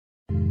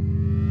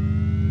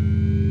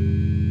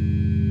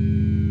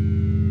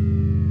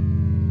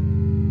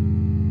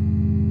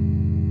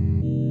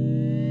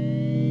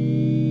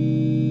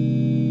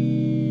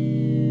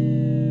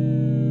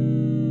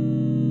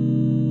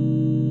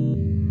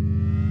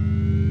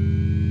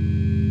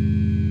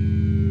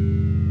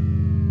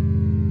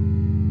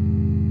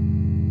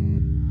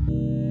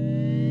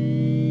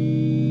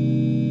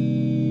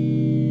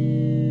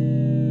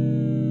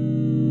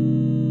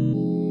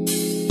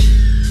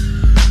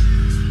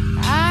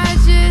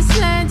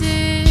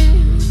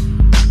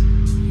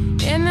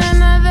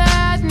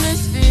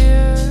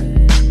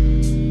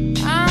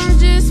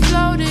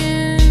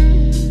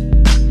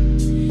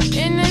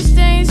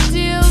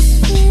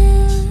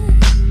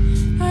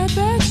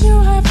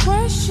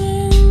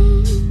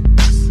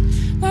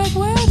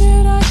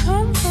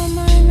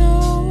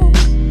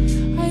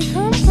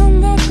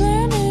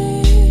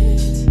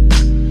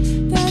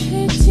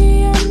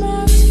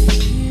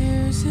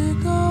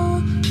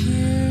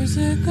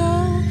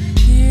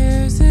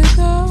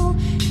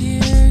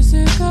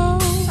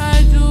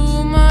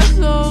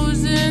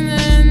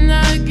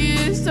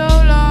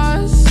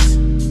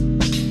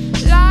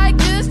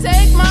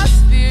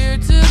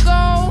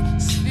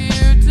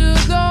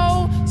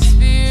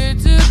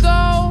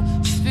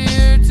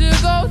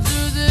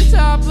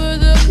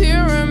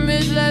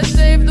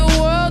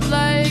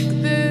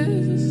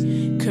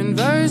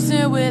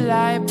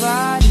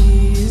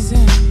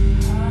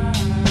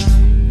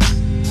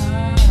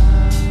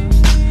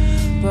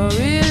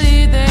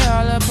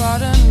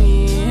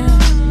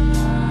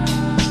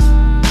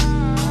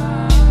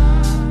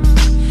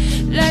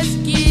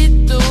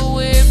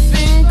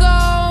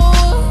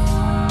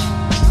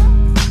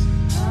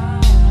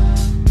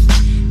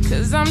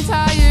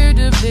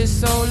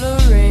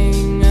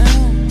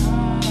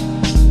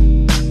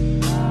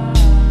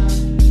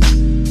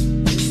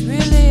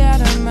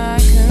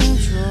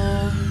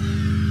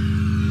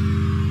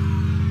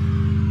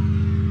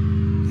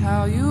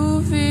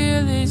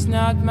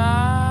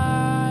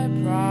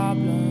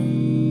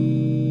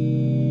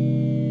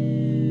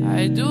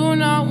I do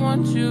not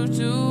want you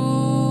to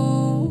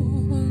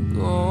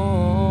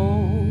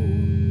go,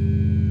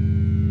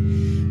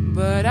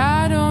 but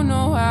I don't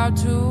know how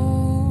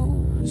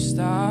to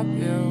stop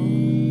you.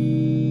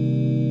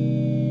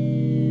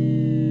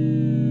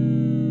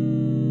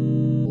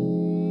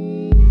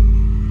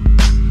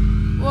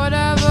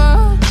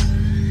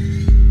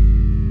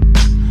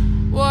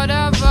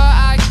 Whatever,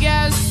 I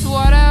guess,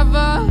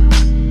 whatever.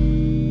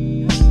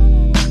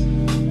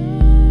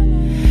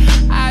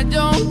 I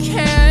don't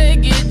care,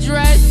 get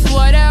dressed,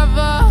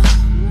 whatever.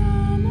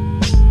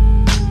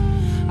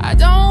 I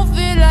don't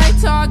feel like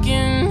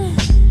talking,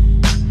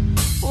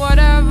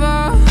 whatever.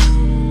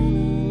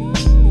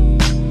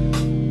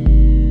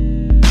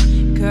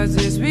 'Cause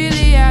it's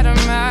really out of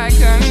my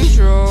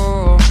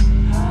control.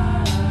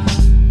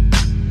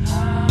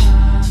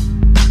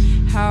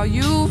 How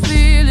you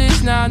feel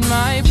is not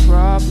my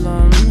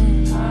problem.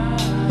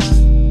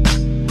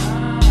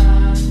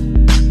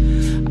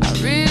 I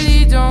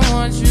really don't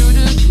want you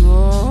to go,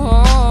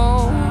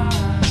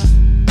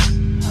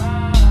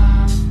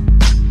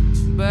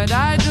 but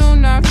I do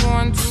not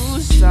want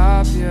to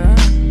stop you.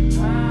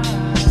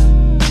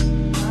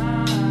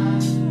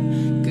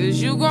 'Cause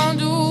you gon'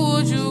 do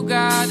what you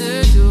gotta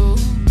do,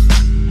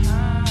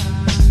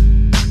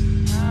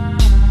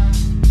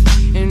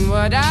 and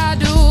what I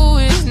do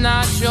is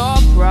not your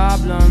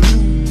problem.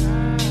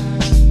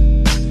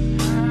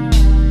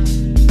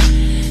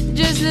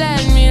 Just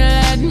let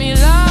me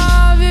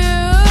love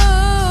you.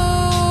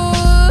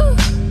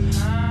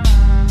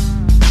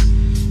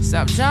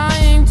 Stop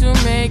trying to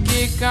make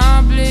it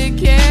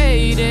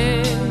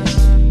complicated.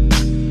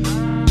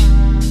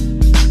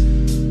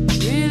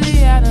 Really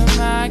out of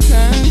my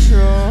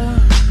control.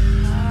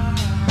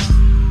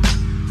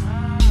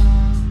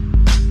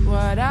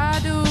 What I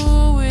do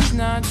is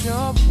not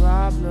your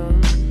problem.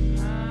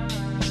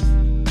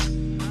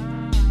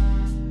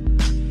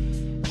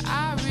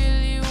 I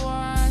really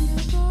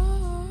wanna go,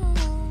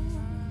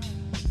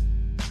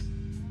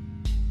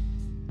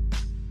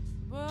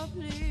 but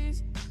please,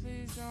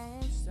 please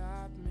don't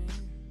stop me.